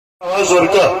आवाज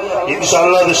वर्का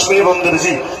इंशाअल्लाह दशमे बम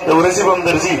दर्जी दौरजी बम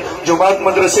दर्जी जुमात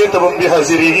मदरसे तबम भी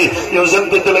हाजिरी यो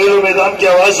जंत तलैलो मैदान की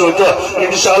आवाज वर्का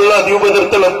इंशाअल्लाह दियो बदर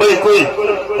तलब्बई कोई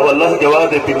अब अल्लाह गवाह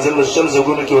दे पिंजल शल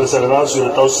जगुन की वर सरनास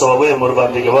सुरता सवाबे मरबान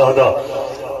दे गवाह दा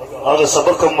आगे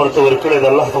सबक हम मरते वर्कड़े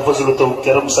अल्लाह का फजल तो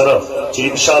करम सरा जी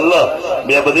इंशाअल्लाह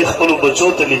मैं बदे खपलू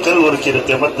बचो ते निकल वर की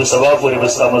क़यामत दे सवाब वर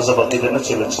बस्ता मज़हब अकीदे न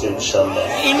चलच के इंशाअल्लाह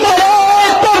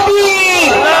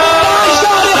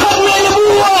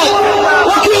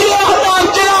वकील अहकाम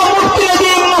जनाब मुफ्ती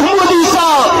नदीम महमूदी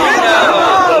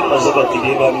साहब मज़हब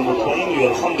अकीदे बानी मुतमईन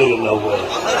अल्हम्दुलिल्लाह हुआ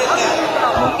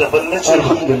मुंतबन्ने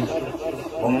अल्हम्दुलिल्लाह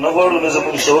मुन्नवड़ नज़म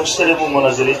शौक से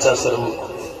मुनाज़रे चा सरव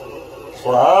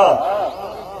वाह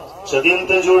चदीम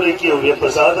ते जोड़े की हो गया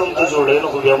प्रसादम ते जोड़े नो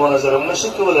गया मुनाज़रम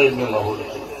नशक वाला इल्म माहौल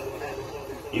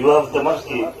युवा तमख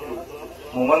की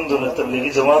मुमंदु न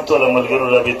तबलीगी जमात वाला मलगर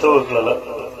राबितो वकला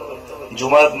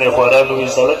जुमात ने ख्वारानु की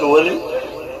सड़क वाली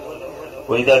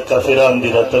वहीदा काफिरान दी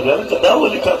रहता गया कदा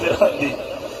वाली काफिरान दी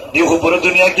दियो पूरी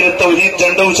दुनिया की तौहीद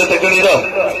झंडा ऊंचा तकड़ी रहा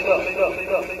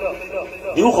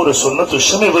दियो खुरे सुन्नत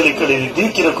शमे वाली कड़ी दी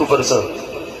की रखो परसर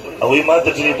अवि मां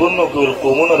तकलीफों को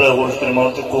कोमोन रहा वो फिर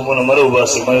माउंटे कोमोन मरो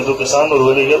बासे मैं तो किसान और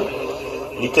वाले गल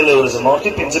निकले और जमाती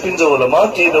पिंज पिंज वाला मां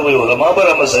के दवे वाला मां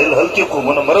बरा मसाइल हल्के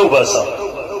कोमोन मरो बासा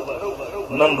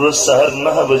नन रोज सहर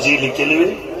 9 बजे निकले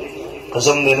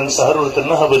कसम देने सहर और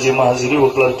 9 बजे महाजिरी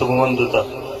वकला तो मंदता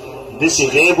दिस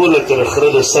गैब लकर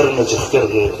खरद सर न जखकर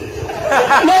गए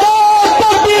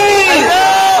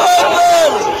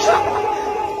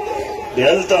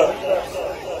बेलता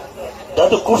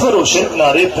तो कुफर और शिर्क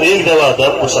नारे प्रेग दवा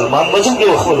दर मुसलमान मजहब के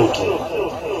वखलों की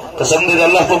कसम दे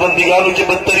अल्लाह पाबंदीगानों के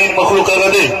बदतरीन मखलूक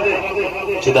दे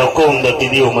चिदा कौम दा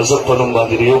दियो मजहब पर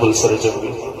बांधिरियो बल सर जब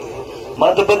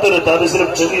मां तो पता रहता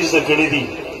सिर्फ चली से कड़ी दी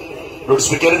लाउड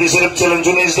स्पीकर दी सिर्फ चलन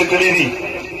जुने से कड़ी दी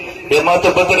बे मां तो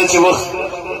पता रहे वक्त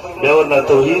बेवरना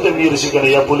तौहीद मीर शिकन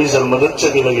या पुलिस अल मदद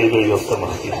चके लगे गई वक्त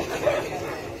मखी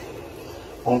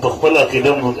उन तखपला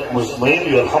क़दम मुतमईन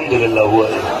अल्हम्दुलिल्लाह हुआ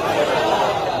है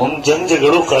हम जंग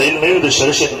जगड़ो कायल नहीं उधर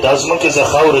शर्श दाज़म के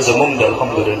ज़खावर ज़मुम द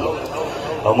अल्हम्दुलिल्लाह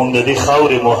हम दे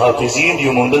खावर मुहाफिज़ीन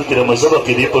यू मुंदल तेरा मज़हब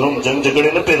के दे पर हम जंग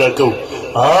जगड़े न पैदा करो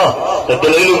हाँ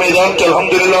दलाइल मैदान के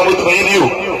अल्हम्दुलिल्लाह मुतमईन यू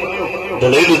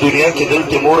दलाइल दुनिया के दिल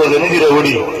के मोड़ देने दी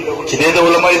रवड़ी चिदे द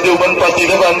उलमाए देवबंद पाती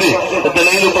न बांधी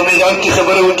दलाइल पर मैदान की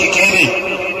खबर है उनकी कीनी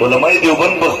उलमाए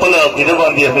देवबंद बखपला अक़ीदा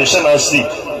बांधी हमेशा नास्ती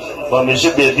हमेशा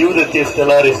बेदियो देते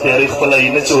इख्तिलार इख्तियारी खपला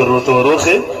इन्हें चोर रोतो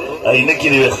रोखे आईने की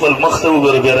रिवैफल मख्तब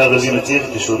गर बेरा गज़ी नतीज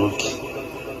की शुरू की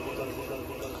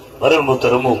मरल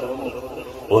मुतरमो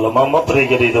उलमा मपरे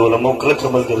गरी द उलमा कल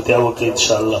कमल करते आओ के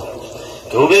इंशाअल्लाह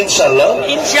क्योंकि इंशाअल्लाह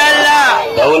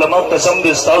दा उलमा कसम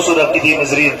दे स्तासु रखी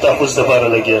नजरी तहफ़ुज़ दफार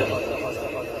लगे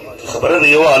खबर है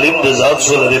यो आलिम द ज़ात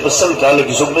सोल दे पसल काल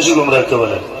की सुबह से गुमराह के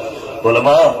वाले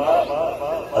उलमा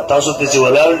अतासु ते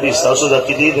वलाल दी स्तासु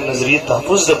रखी नजरी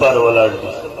तहफ़ुज़ दफार वलाल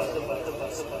दी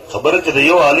खबर के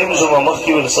यो आलिम जुमा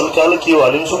मखी वल सल काल की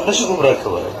आलिम सुब नशी गुमराह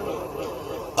खबर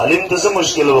आलिम तसे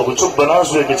मुश्किल हो चुप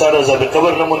बनास हुए बेचारा जाबे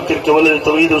कबर न मुनकर के वले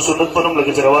तौहीद और सुन्नत परम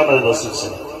लगे रवाना दसिल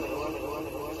से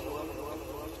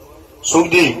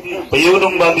सुगदी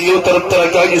पयोनुम बांधियो तरफ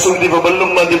तरकागी सुगदी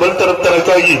बबल्लुम बांधि बल तरफ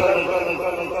तरकागी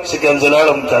सिकल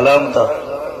जलालम कलाम था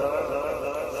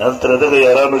हल तरदे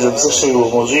यारानो जलसे से वो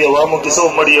मौजू अवामो किसो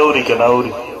मड़ी औरी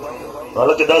कनाउरी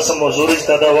वाला के दास मौजूद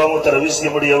था अवामो तरविस की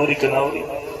मड़ी औरी कनाउरी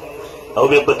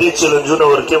अब बदी चलन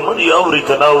वर्के मड़ी आवरी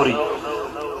कनावरी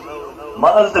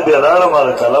माल तबे राड़ा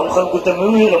माल कलाम खलकु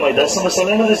तमवी लमय दस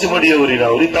मसले न जि मड़ी आवरी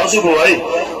नावरी तासु बोई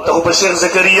तो बशर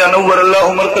ज़करिया नवर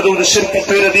अल्लाह मरकदु द शिरक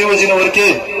तेरे देव जिन वर्के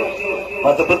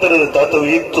मा तो पतर ता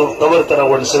तौहीद तो कबर तरह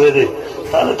वन सवेदे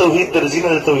ताले तौहीद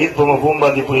दर्जीना तौहीद पर मफहूम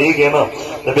बांधी पुए गए ना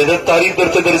बेदर तारीफ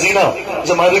करते दर्जीना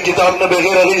जमारे किताब ने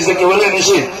बगैर हदीस के वले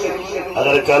निशे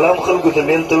अगर कलाम खलकु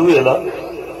तमेल तो हुएला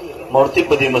मूर्ति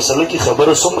पदी मसले की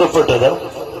खबर सुम्र फटा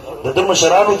दम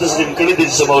शरानु तस्लीम कड़ी दी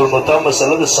जमाउल मता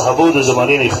मसला द सहाबो द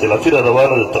जमाने ने इख्तिलाफी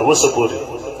रवाना तरवस पूरे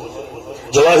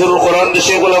जवाहिरुल कुरान द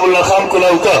शेख गुलामुल्लाह खान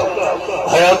कुलाउका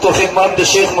हयात व खिदमत द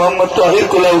शेख मोहम्मद ताहिर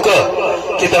कुलाउका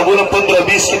किताबों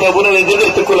 15-20 किताबों ने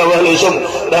दरत कुलावाल शम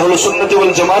दारुल सुन्नत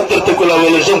वल जमात दरत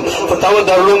कुलावाल शम फतावा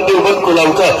दारुल देवबंद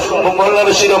कुलाउका मौलाना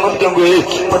रशीद अहमद गंगोही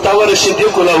फतावा रशीद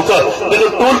कुलाउका दर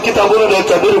टोल किताबों ने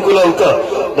कबीर कुलाउका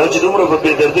दजदुमर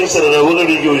बे दर्दे सर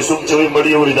रवलड़ी जो सुख चवे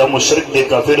मड़ी और दा मुशरिक दे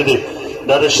काफिर दे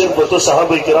दादा शेख बतो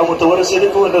साहब किराम तो रसीद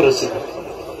को न रसीद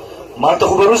मां तो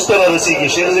खबर उस तरह रसीगी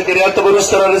शेर ज़करिया तो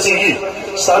उस तरह रसीगी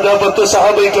सादा बतो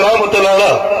साहब किराम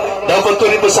तलाला दा बतो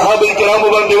नि साहब किराम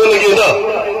बांधे लगे दा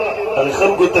अरे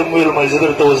खल को तमवील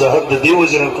मजदर तो वजाहत दे देव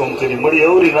जन कोम करी मड़ी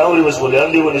औरी ना औरी बस बोले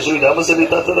आंदी वन सुई दा मसली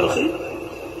ता तदरखी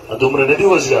अदुमर नदी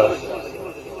वजगार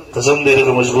قسم دے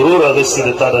رہے مجبورور آگستی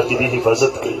دا تارا کی دی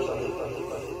حفاظت کئی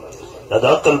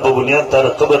دا عقل پا بنیاد تارا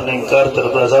قبر نے انکار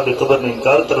طرف عذاب قبر نے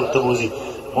انکار طرف تبوزی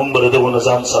منبر دو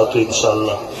نظام ساتو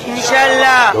انشاءاللہ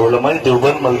دا علماء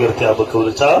دیوبند ملگرتے آبکو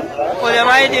چا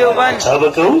علماء دیوبند چا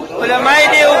بکو علماء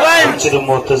دیوبند چر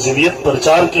معتزلیت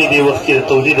پرچار کی دی وقت کی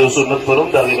توحید و سنت پرم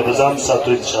داغی نظام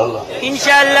ساتو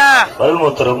انشاءاللہ بل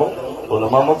محترمو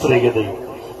علماء مفرے گے دی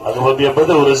اگر وہ بیا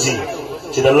بدر ورزی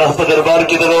چید اللہ پا دربار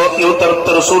کی در یو طرف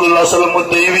رسول اللہ صلی اللہ علیہ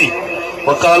وسلم دیوی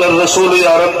وقال الرسول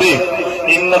یا ربی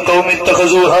ان قوم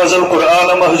اتخذوا هذا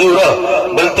القرآن مهجورا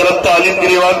بل طرف تعلیم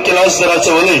گریوان کلاس درا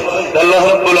چولے اللہ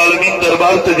رب العالمین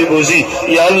دربار تدی بوزی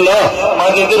یا اللہ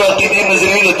مادر عقیدی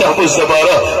نظرین تحفظ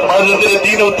دبارا مادر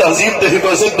دین و تہذیب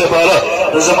حفاظت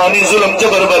دبارا زمانی ظلم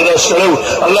جبر برداشت کرو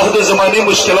اللہ دے زمانی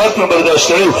مشکلات میں برداشت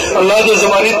کرو اللہ دے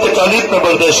زمانی تکالیف میں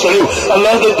برداشت کرو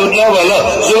اللہ دے دنیا والا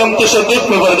ظلم تشدد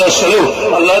میں برداشت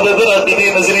کرو اللہ دے در عقیدی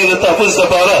نظرین تحفظ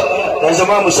دبارا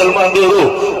لازمہ مسلمان دے رو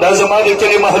لازمہ دے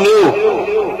کلمہ لے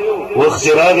وقت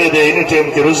جراغے دے اینی ٹیم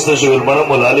کی رزد شویر منا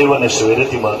ملالے و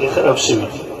نشویرتی ماغے خراب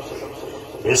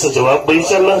شویر ایسا جواب بھئی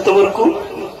چا اللہ تبرکو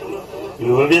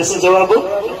یہ بھی ایسا جواب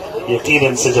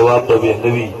یقیناً سے جواب بھی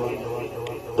نبی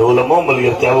دولماء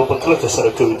ملگرتیاو پکل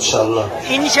کسرکو انشاءاللہ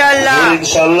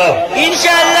انشاءاللہ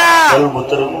بل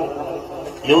مترمو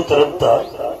یو طرف تا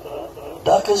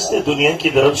دا کس دے دنیا کی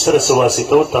درب سر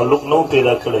سواسطو تعلق نو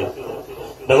پیدا کرے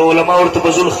دغه علماء ورته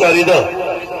بزول ښکاری ده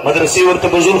مدرسې ورته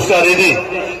بزول ښکاری دي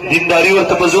دینداری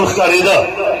ورته بزول ښکاری ده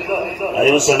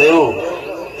ایو سړیو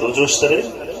تو جوش ترې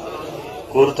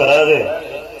کور ته راغی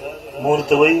مور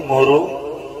ته وایي مورو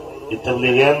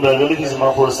تبلیغیان راغلي دي زما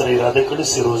خو ورسره اراده کړې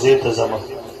چې روزې ته ځم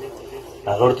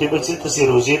هغه ورته وایي بچې ته چې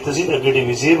روزې ته ځې د ګډې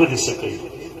ویزې به دې څه کوي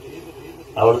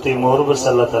هغه ورته وایي مور بس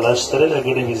الله تعالی شته دی د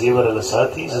ګډې ویزې به راله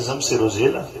ساتي زه ځم چې روزې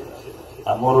له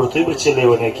امور ورته بچې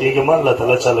لیونی کېږي ما الله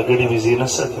تعالی چاله ګډې ویزې نه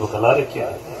ساتي په لاره کې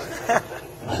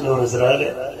بله ورځ راغلی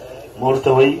مور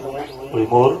ته وایي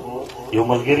مور یو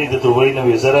ملګري د دوبۍ نه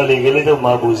ویزه رالېږلې ده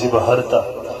ما بوځي بهر ته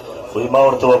وایي ما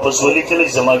ورته واپس ولیکله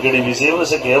چې زما ګډې ویزې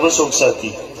وسه که به څوک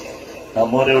ساتي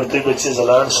مور یې ورته بچې زه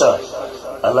لاړ شه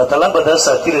الله تعالی به دا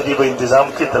ساتي د دې به انتظام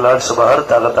کړي ته لاړ شه بهر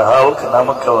ته هغه ته ها وکړه نه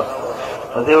مه کوه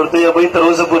نو دی ورته وایي تر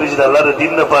اوسه پورې چې د الله د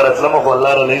دین دپاره تلمه خو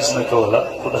الله راله هېڅ نه کوله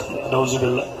نعوذ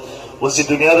بالله اوس چې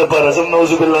دنیا دپاره ځم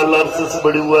نعوذ بالله الله څه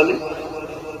بړي ووالي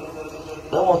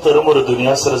دا محترمو د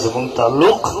دنیا سره زمونږ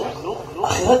تعلق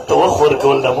آخرت ته وخت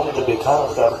ورکول دا مونږ ته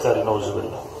بېکاره کار ښکاري نعوذ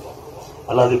بالله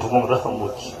الله دې په مونږ رحم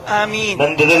وکړي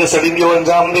نن د دغه سړي یو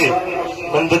انجام دی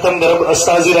نن د تم د رب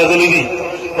استازي راغلي دي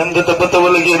نن د ته پته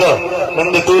ولګېده نن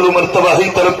د ټول عمر تباهۍ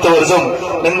طرف ته ورځم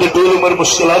نن د ټول عمر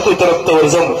مشکلاتو طرف ته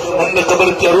ورځم نن د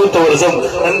قبر تیارو ته ورځم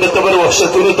نن د قبر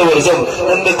وحشتونو ته ورځم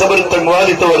نن د قبر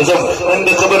تنګوالي ته ورځم نن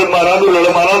د قبر مارانو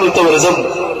لړمانانو ته ورځم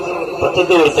پته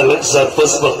ده ورته لږ ساعت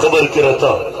پس به قبر کې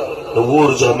راته د اور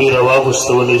جامې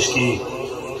راواغوستولی شي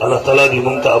الله تعالی دې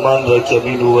مونږ ته امان راکړي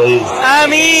امین ووایي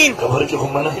آمین قبر کې خو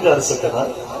منع هي دار څه که نه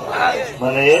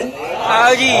منع یې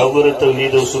او ګوره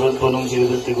توحید او سنت په نوم چې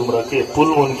دلته ګمراه کوي پل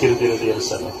منکر دی د هر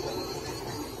څه نه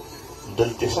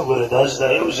دلته ګوره داش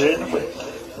دا یو شی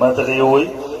ما ته یو وایي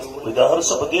دا هر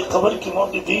څه په دې قبر کې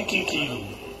موږ دې کېږي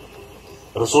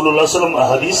رسول الله صلی الله علیه وسلم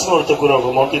احادیث میں ورته ګوره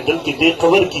موږ دلته دې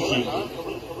قبر کې کېږي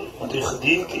دې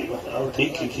خدای کې او دې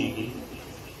کېږي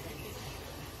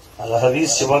هغه حدیث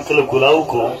چې ما کله ګلاو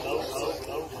کو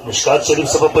مشکات شریف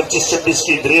صفحه 25-26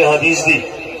 کې درې حدیث دي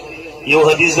یو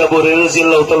حدیث د ابو هريره رضی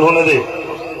الله تعالی عنہ دی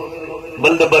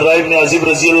بل د برا ابن عازب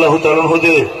رضی الله تعالی عنہ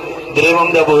دی درېم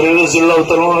د ابو هريره رضی الله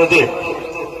تعالی عنہ دی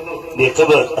د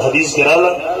قبر حدیث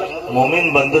کراله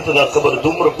مومن بنده ته د قبر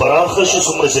دومره پراخ شي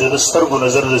څومره چې د سترګو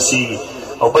نظر رسیږي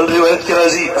او بل روایت کې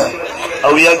راځي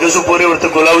او یا غزو پورې ورته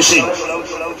ګلاو شي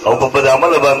او په بد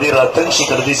عمل باندې راتنګ شي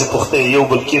تر دې چې پخته یو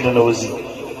بل کې نه نوځي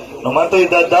نو ما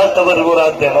ته دا قبر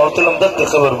مراد دی ما ته لم دغه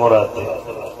قبر مراد دی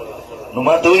نو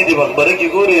ما ته وی دی مقبره کې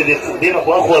ګورې دې نه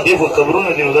خو دې خو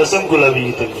قبرونه دي نو دا سم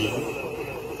ګلابي تنګي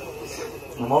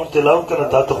نو ما ته لاو کنه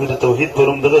تا ته د توحید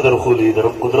پروم دغه درخولې در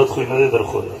قدرت خو نه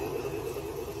درخولې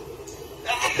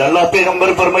د الله پیغمبر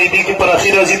فرمایي دي چې پر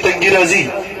اخر راځي تنګي راځي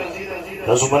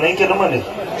تاسو باندې کې نه مانه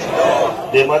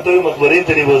دې ما ته مقبره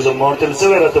ته دی وځم ما ته څه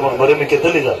ورته مقبره مې کې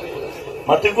تللی دا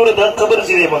ما ته ګوره دا قبر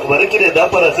چې مقبره کې دا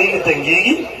پر اخر کې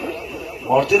تنګيږي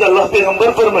مورته د الله پیغمبر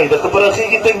فرمایي د قبر اخر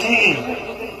کې تنګيږي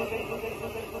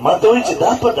ما ته وایي چې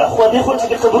دا په دا خو نه خو چې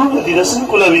د قبرونو دي رسم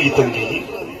کولاوي تنګيږي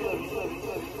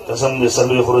قسم دې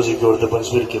سلوي خروجي کې ورته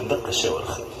پنځبیر کې دغه شی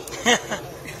ورخه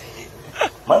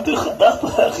ما ته خدا په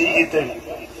اخر کې تنګ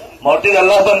مورته د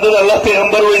الله بنده د الله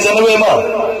پیغمبر وایي ځنه وای ما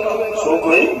شو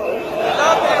کوي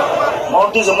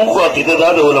مورته زموږ خو عقیده دا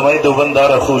د علماء دیوبند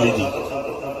دار خولې دي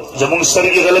زمونږ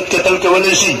سترګې غلط کتل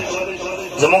کولی شي،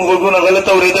 زمونږ غوږونه غلط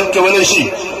اورېدل کولی شي،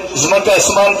 ځمکه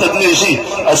اسمان ته تللی شي،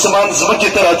 اسمان ځمکې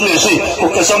ته راتلی شي، خو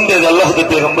قسم دی د الله د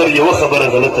پیغمبر یوه خبره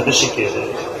غلطه نشي کېدی.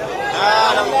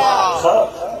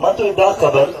 ما ته دا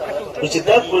خبر چې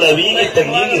دا ګلابیږي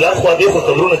تنګېږي دا خوا دې خو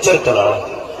قبرونه چېرته لاړه؟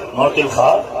 ما ورته ویل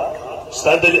ښه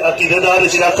ستا د عقیده دا ده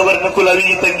چې دا قبر نه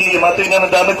کلابېږي تنګېږي. ما ته ویل نه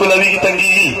دا نه کلابېږي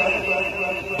تنګېږي،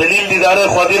 دلیل دې دا دی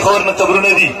خوا دې خبر نه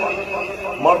قبرونه دي.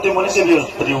 ما ورته ویل مولوي صاحب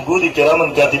پر یو ګو دي کرامن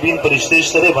کاتبین فرشتې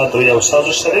شته دی؟ ما ته ویل یو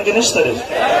ستاسو شته دی که نشته دی؟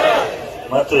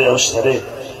 ما ته ویل یو شته دی.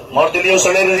 ما ورته ویل یو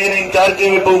سړی د دې نه انکار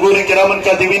کوي په وګوري کرامن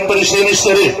کاتبین فرشتې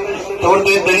نشته دی، ته ورته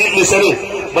دلیل دې څه دی؟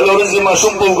 بل ورځ د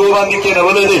ماشوم په اوږو باندې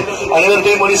کېنولی دی، هغه درته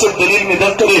وایي مولوي صاحب دلیل مې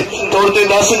دلته دی، ته ورته وایي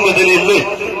دا څنګه دلیل دی؟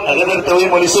 هغه درته وایي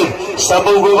مولوي صاحب ستا په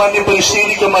اوږو باندې فرشتې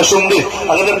دي که ماشوم دی؟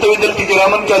 هغه درته وایي دلته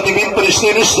کرامن کاتبین فرشتې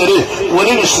نشته دی.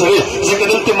 ولې نشته دی؟ ځکه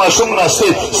دلته ماشوم ناست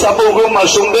دی، ستا په اوږو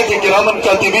ماشوم دی که کرامن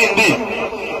کاتبین دي؟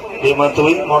 بیا ما ته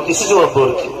وایي ما ورته څه جواب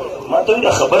ورکړي؟ ما ته وایي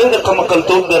دا خبره د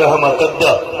قمقلتوب د حماقت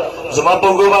ده. زما په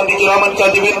اوږو باندې کرامن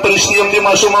کاتبین فرشتې هم دي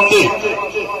ماشوم هم دی.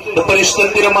 د فرشتل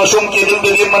تیره ماشوم کېدل د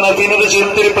دې منافع نه ده چې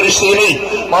تیرې فرشتې نه وي.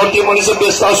 ما ورته ویل مولوي صاحب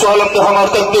بیا ستاسو عالم د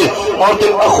حماقت دی. ما ورته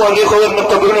ویل اخوا دې خو ورنه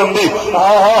قبرونه هم دي.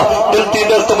 دلته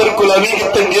دا قبر کلابېږي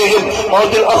تنګېږم. ما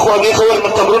ورته ویل اخوا دې خو ورنه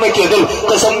قبرونه کېدل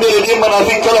قسم دی د دې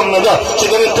منافع کلم نه ده چې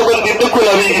د دې قبر دې نه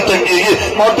کلابېږي تنګېږي.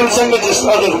 ما ورته ویل څنګه چې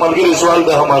ستا د ملګري سوال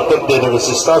د حماقت دی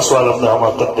دغسې ستاسو عالم د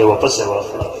حماقت دی. واپسې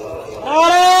واخله.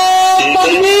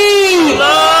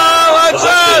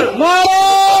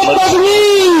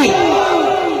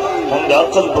 موږ د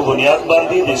عقل په بنیاد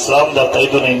باندې د اسلام د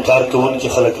قیدونو انکار کوونکي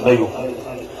خلک نه یو.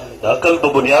 د عقل په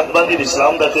بنیاد باندې د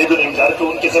اسلام د قیدونو انکار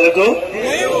کوونکي خلک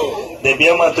دی.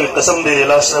 بیا ما ته قسم دی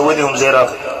لاس نه ونیوم ځای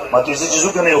راغی. ما ته زه چې ځو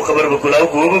که نه یو خبر به کلاو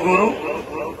کو وګورو.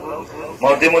 ما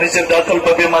ورته مولوي صاحب د عقل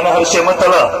په پیمانه هر شی مه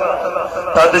تړه.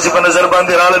 تا ته چې په نظر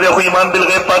باندې راغله بیا خو ایمان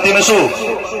بالغیب پاتې نه شو.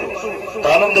 تا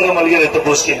هم دغه ملګری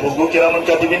تپوس کې اوږو کرامن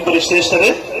کاتبین فرشتې شته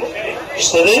دی؟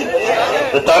 شته دی؟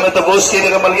 د تا نه تپوس کې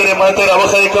دغه ملګری ما ته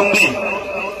راوښیې کم دي؟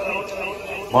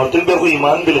 ما ورته ویل بیا خو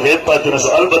ایمان بالغیب پاتې نه شو.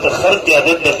 البته خرق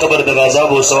عادت د قبر د عذاب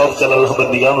او ثواب کله الله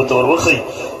بندګانو ته ور وښیي،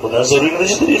 خو دا ضروري نه ده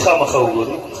چې دوی خامخا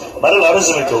وګوري. بهرحال عرض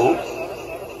مې کوو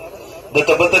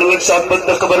دلته به تر لږ ساعت بعد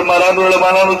د قبر مارانو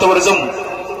لمانانو ته ورځم.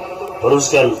 پروس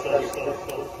کال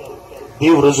دې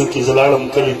ورځو کې زه لاړم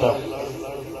کلي ته.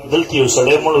 دلته یو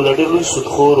سړی مړ و، د ډېر لوی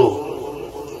سودخور و.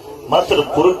 ما تر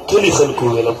پوره کلي خلکو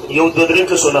وویل یو دوه درې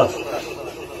کسو نه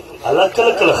الله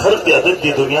کله کله خرق عادت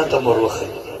دې دنیا ته ور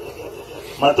وښیي.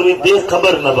 ما ته وایي دې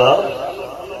قبر نه به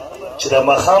چې دا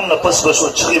ماښام نه پس به شو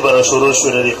چغې به را شروع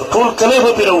شوې د دې ټول کلی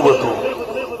به پرې ووتو.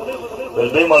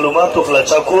 ویل بې معلومات وکړه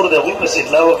چا کور دی هغوی پسې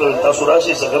اطلاع وکړل تاسو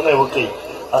راشئ څنګه یې وکړئ.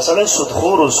 سړی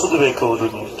سودخور و، سود به یې کوو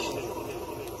دنیا کې.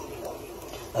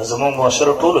 زمونږ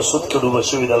معاشره ټوله سود کې ډوبه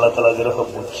شوې ده. الله تعالی دې رحم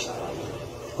وکړي.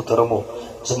 محترمو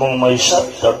زمونږ معیشت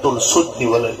دا ټول سود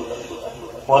نیولی.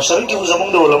 معاشره کې خو زمونږ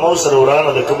د علماو سره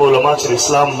ورانه ده. کوم علما چې د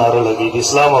اسلام ناره لګوي، د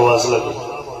اسلام اواز لګوي.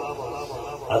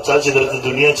 چا چې درته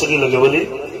دنیا چغې لګولې،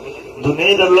 دنیا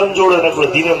یې درله هم جوړه نه کړه،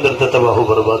 دین هم درته تباه و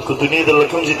برباد کړو. دنیا یې درله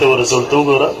کوم ځای ته ورسول ته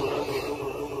وګوره.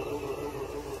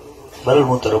 بهرحال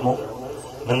محترمو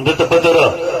نن دته پته ده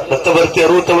د قبر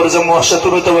تیارو ته ورځم،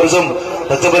 وحشتونو ته ورځم،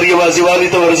 د قبر یوازیوالي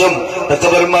ته ورځم، د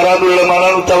قبر مارانو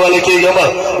لړمانانو ته حواله کېږم.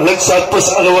 لږ ساعت پس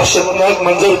هغه وحشتناک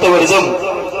منظر ته ورځم.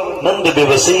 نن د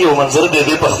بېبسۍ یو منظر دی،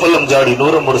 دی په خپل هم جاړي،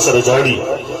 نور هم ورسره جاړي.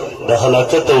 د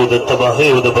هلاکت او د تباهۍ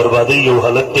او د بربادۍ یو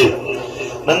حالت دی.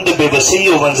 نن د بېبسۍ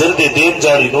یو منظر دی، دی هم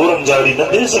جاړي، نور هم جاړي. نه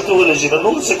دی څه کولی شي، نه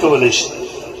نور څه کولی شي.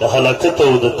 د هلاکت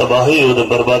او د تباهۍ او د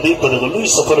بربادۍ په دغه لوی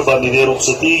سفر باندې دی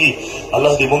رخصتېږي.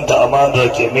 الله دې موږ ته امان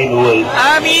راکړي، امین ووایي.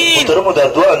 محترمو دا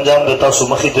دوه انجام د تاسو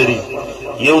مخې ته دي.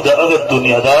 یو د هغه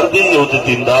دنیادار دی، یو د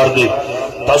دیندار دی.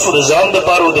 تاسو د ځان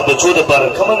دپاره او د بچو دپاره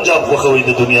کوم انجام خوښوئ؟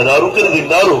 د دنیادارو که د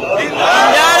دیندارو؟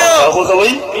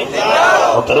 خوښوئ؟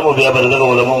 محترمو بیا به د دغه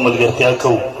علماو ملګرتیا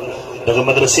کوو. دغه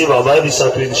مدرسې به ابادي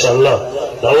ساتو انشاءالله.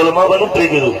 دا علما به نه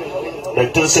پرېږدو.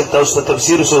 ډاکټر صاحب تاسو ته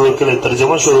تفسیر شروع کړی،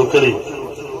 ترجمه شروع کړی.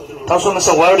 تاسو نه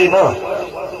څه غواړي نه،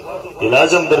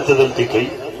 علاج هم درته دلته کوي،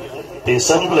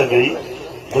 پیسه هم لګوي،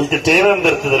 دلته ټیم هم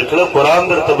درته درکړه، قرآن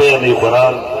درته بیانوي.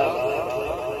 قرآن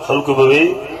خلکو به وایي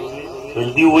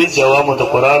ویل دي وایي چې عوامو ته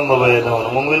قرآن مه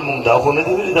بیانوه. مونږ ویل مونږ دا خو نه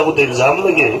دي ویلي، دا خو ته الزام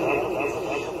لګوي.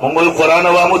 مونږ وایي قرآن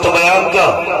عوامو ته بیان کا،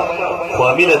 خو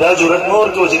امینه دا جرأت مه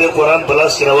ورکوه چې د قرآن په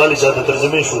لاس کې راوالي چا ته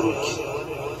ترجمې شروع کړي.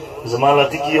 زما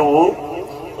لاته کې یو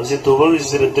و زه توبه وي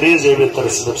چې درې ځای به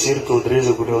تفسیر کوو، درې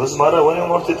ځګونه ورځ ما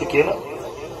راونیوم ورته ته کښېنه.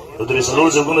 درې څلور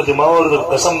ځګونه ته ما ورته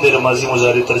قسم دی د ماضي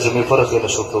مضارع ترجمې فرق یې نه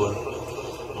شو کولی.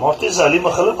 ما ورته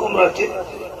ظالمه خلک هم راکړې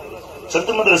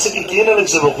چلته مدرسې کې کېنه لږ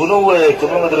سبقونه ووایه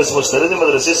کومه مدرسه مشترک دي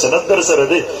مدرسې سند در سره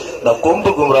دی دا قوم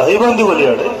په ګمراهۍ باندې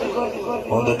ولاړی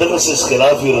او د دغه څه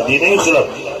خلاف یې دي نه خلاف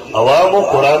عوامو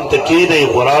قرآن ته کېنئ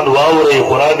قرآن واورئ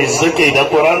قرآن زده کړئ دا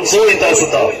قرآن څه وایي تاسو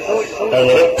ته دا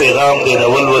غیرت پیغام دی دا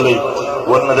ولولئ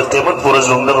ورنه د قیامت په ورځ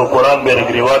هم دغه قرآن بیا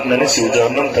ګریوان نه نیسي او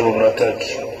جهنم ته به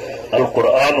مراکاږي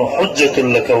القرآن حجة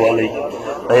لك وعلي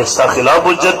دا ستا خلاف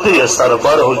حجت دی یا ستا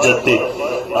لپاره حجت دی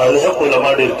الحق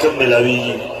علما ډېر کم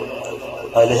ملاویږي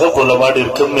الحق علما ډېر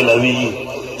کم ملاویږي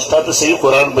ستا ته صحیح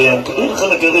قرآن بیان کړي ډېر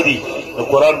خلک هغه دي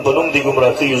د قرآن په نوم دي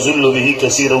ګمراه کوي یضل به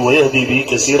کثیرا ویهدي به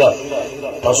کثیرا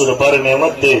تاسو لپاره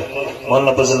نعمت دی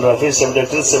مولانا فضل رافع صاحب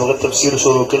ډاکټر صاحب هغه تفسیر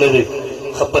شروع کړی دی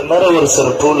خپنره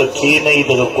ورسره ټوله کېنئ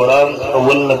دغه قرآن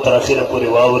اول نه تر اخره پورې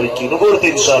واورئ کینو ګورته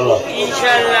انشاءالله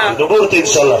نو ګورته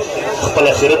انشاءالله خپل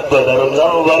آخرت به د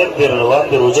رمضان مبارک دی روان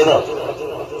دی روژه ده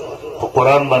په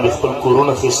قرآن باندې خپل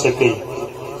کورونه ښایسته کوي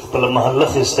خپله محله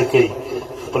ښایسته کوي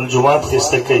خپل جومات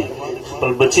ښایسته کوي خپل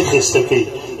بچي ښایسته کوي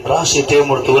راشئ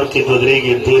ټایم ورته ورکړئ 2-3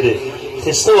 ګنټې دی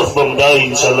ښایسته وخت به هم دا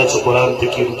انشاءالله چې قرآن ته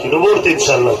کینو ورته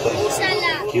انشاءالله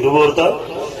کینو ورته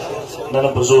نه نه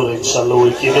په زوره انشاءالله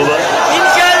وایي کینو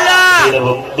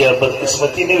به بیا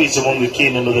بدقسمتي نه وي چې مونږ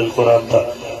کینو دل قرآن ته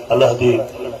الله دې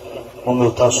مونږ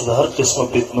تاسو د هر قسمه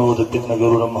فتنو د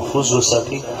فتنهګرو نه محفوظ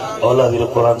وساتي او الله دې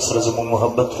قرآن سره زموږ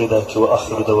محبت پیدا کړي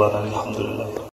واخر دعوانا الحمدلله